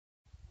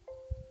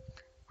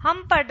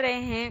हम पढ़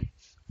रहे हैं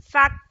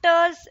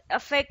factors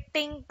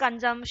affecting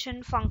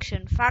consumption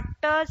function,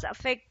 factors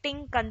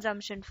affecting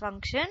consumption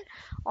function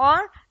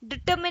और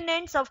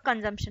determinants of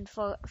consumption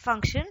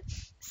function,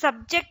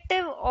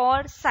 subjective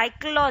और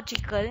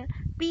साइकोलॉजिकल,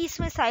 पीस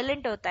में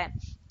साइलेंट होता है।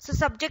 सो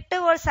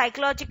सब्जेक्टिव और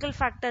साइकोलॉजिकल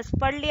फैक्टर्स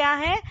पढ़ लिया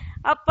है,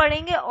 अब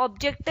पढ़ेंगे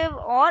ऑब्जेक्टिव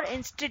और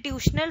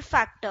institutional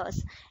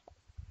factors.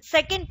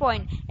 Second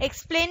point,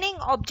 explaining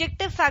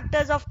objective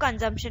factors of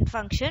consumption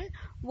function.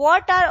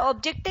 What are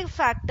objective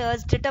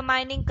factors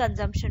determining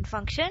consumption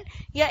function?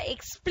 या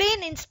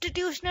explain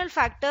institutional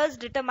factors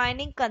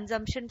determining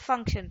consumption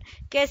function.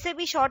 कैसे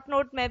भी short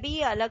note में भी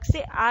ये अलग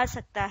से आ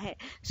सकता है.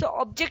 So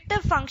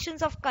objective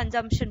functions of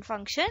consumption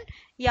function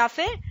या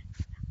फिर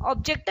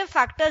objective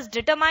factors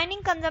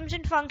determining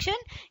consumption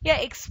function या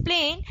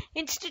explain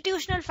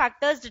institutional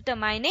factors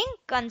determining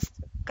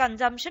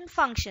consumption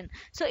function.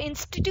 So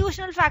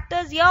institutional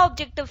factors या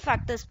objective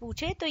factors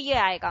पूछे तो ये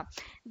आएगा.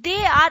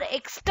 They are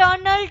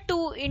external to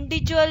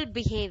individual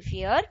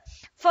behavior.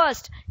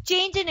 First,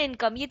 change in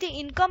income. यदि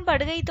income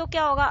बढ़ गई तो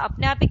क्या होगा,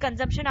 अपने आप ही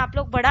consumption आप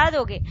लोग बढ़ा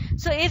दोगे.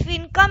 So if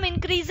income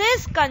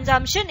increases,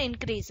 consumption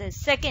increases.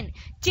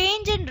 Second,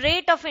 change in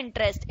rate of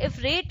interest.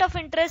 If rate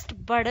of interest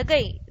बढ़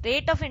गई,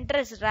 rate of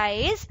interest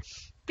rise,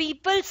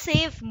 people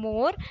save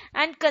more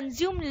and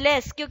consume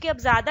less, क्योंकि अब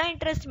ज्यादा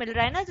इंटरेस्ट मिल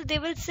रहा है ना, तो they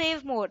will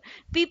save more.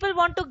 People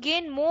want to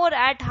gain more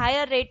at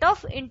higher rate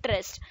of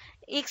interest.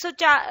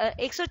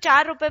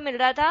 104 रुपए मिल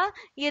रहा था,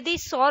 यदि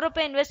 100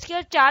 रुपए इन्वेस्ट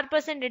किया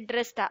 4%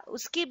 इंटरेस्ट था,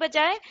 उसकी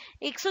बजाय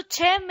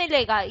 106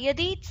 मिलेगा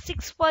यदि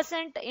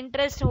 6%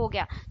 इंटरेस्ट हो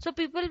गया. So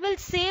people will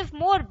save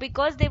more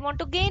because they want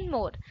to gain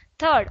more.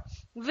 Third,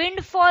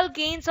 windfall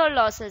gains or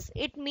losses.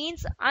 It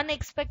means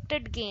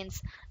unexpected gains.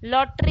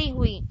 Lottery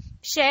हुई,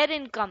 share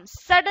income,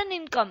 sudden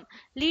income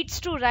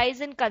leads to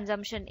rise in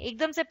consumption.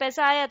 एकदम से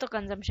पैसा आया तो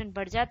consumption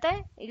बढ़ जाता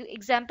है.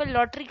 Example,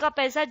 lottery का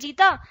पैसा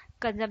जीता,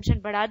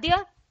 कंजम्पशन बढ़ा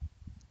दिया.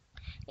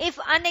 If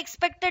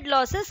unexpected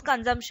losses,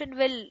 consumption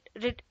will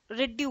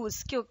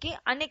reduce. क्योंकि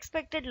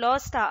unexpected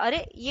loss था,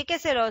 अरे ये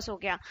कैसे लॉस हो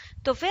गया,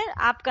 तो फिर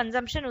आप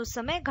कंजम्पशन उस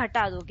समय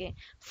घटा दोगे.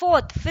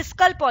 Fourth,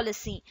 fiscal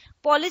policy.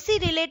 Policy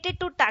related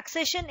to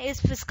taxation is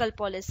fiscal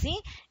policy.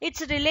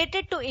 It's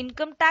related to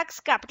income tax,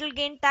 capital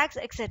gain tax,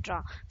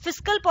 etc.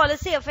 Fiscal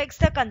policy affects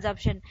the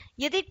consumption.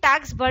 यदि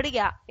टैक्स बढ़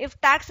गया, if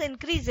tax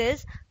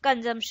increases,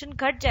 कंजम्पशन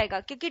घट जाएगा,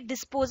 क्योंकि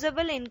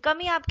डिस्पोजेबल इनकम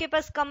ही आपके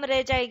पास कम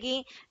रह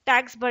जाएगी.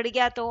 Tax बढ़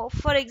गया तो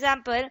फॉर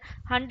एग्जाम्पल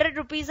 100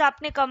 रुपीज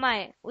आपने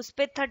कमाए, उस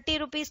पे 30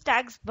 रुपीज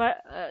टैक्स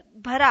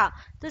भरा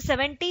तो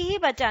 70 ही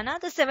बचा ना,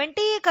 तो 70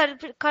 ही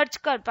खर्च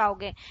कर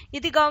पाओगे.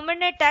 यदि गवर्नमेंट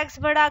ने टैक्स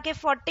बढ़ा के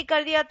 40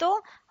 कर दिया तो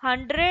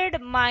 100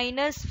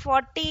 माइनस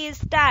 40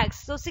 इज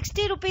टैक्स, तो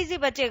 60 रुपीज ही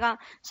बचेगा.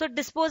 सो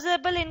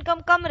डिस्पोजेबल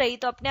इनकम कम रही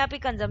तो अपने आप ही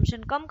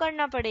कंजम्पशन कम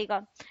करना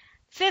पड़ेगा.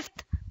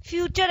 Fifth,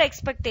 future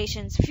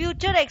expectations.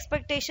 Future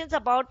expectations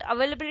about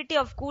availability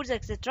of goods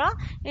etc.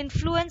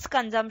 influence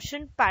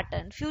consumption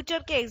pattern.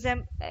 Future के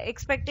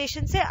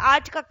expectation से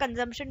आज का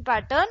consumption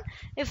pattern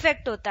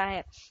effect होता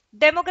है.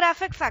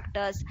 Demographic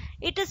factors.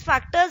 It is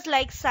factors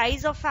like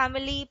size of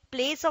family,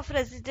 place of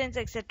residence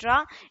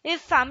etc. If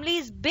family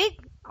is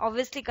big,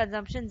 obviously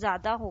consumption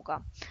ज़्यादा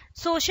होगा.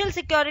 Social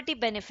security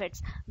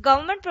benefits.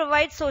 Government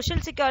provides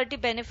social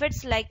security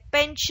benefits like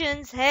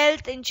pensions,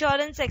 health,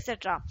 insurance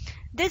etc.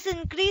 This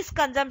increase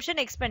consumption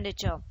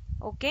expenditure.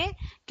 Okay?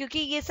 क्योंकि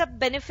ये सब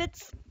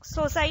benefits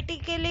society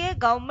के लिए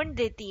government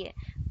देती है.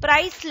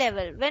 Price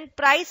level. When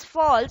price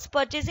falls,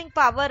 purchasing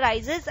power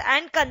rises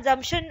and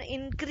consumption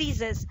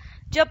increases.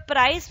 जब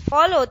price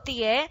fall होती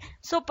है,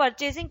 so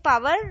purchasing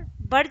power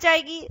बढ़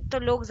जाएगी तो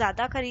लोग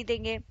ज्यादा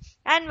खरीदेंगे.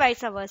 And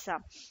vice versa.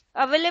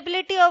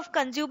 Availability of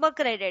consumer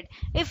credit.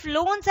 If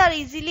loans are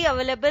easily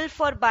available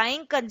for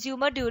buying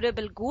consumer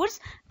durable goods,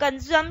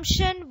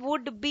 consumption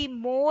would be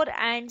more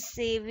and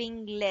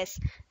saving less.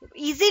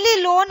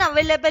 Easily loan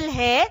available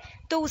है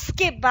तो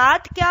उसके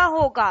बाद क्या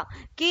होगा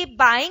कि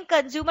buying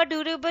consumer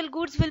durable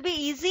goods will be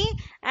easy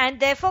and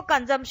therefore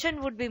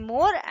consumption would be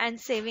more and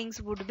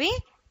savings would be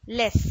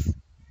less.